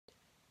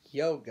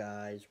Yo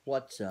guys,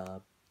 what's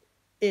up?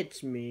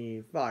 It's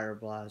me, Fire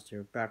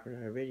Blaster, back with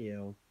another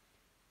video.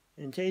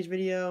 In today's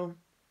video,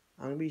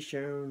 I'm going to be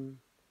sharing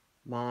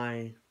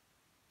my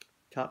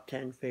top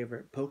 10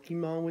 favorite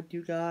Pokemon with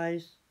you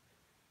guys.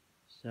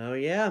 So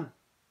yeah,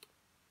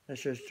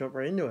 let's just jump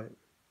right into it.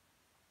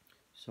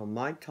 So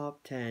my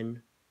top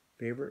 10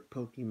 favorite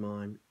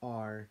Pokemon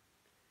are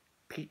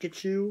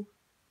Pikachu,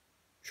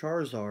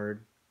 Charizard,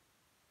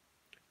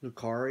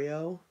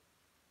 Lucario,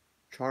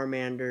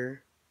 Charmander,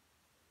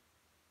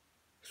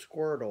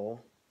 Squirtle,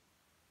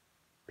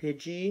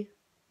 Pidgey,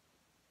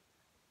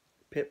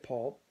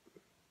 Piplup,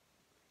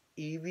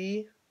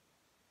 Eevee,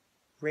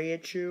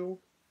 Raichu,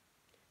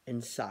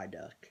 and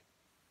Psyduck.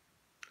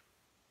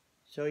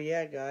 So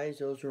yeah guys,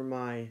 those were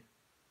my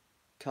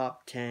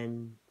top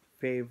 10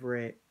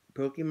 favorite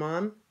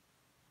Pokemon.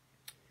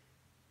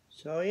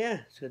 So yeah,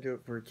 that's gonna do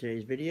it for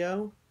today's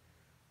video.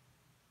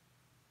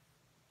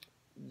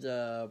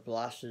 The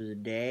Blaster of the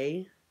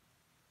Day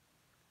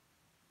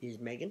is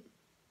Megan.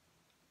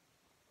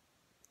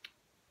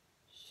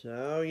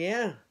 So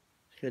yeah,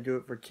 that's gonna do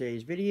it for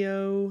today's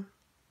video.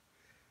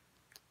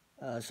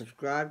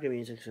 Subscribe, give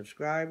me 6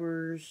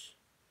 subscribers.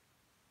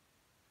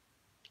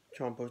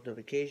 Turn on post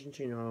notifications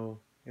so you know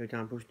every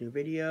time I post a new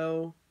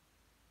video.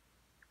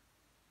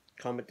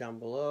 Comment down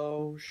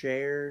below,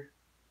 share.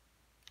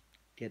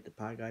 Get the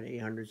podcast to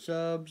 800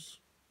 subs.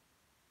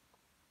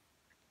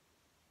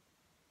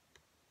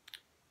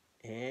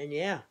 And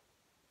yeah.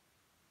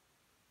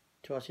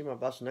 Till I see my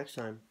boss next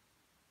time.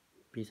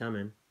 Peace out,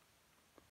 man.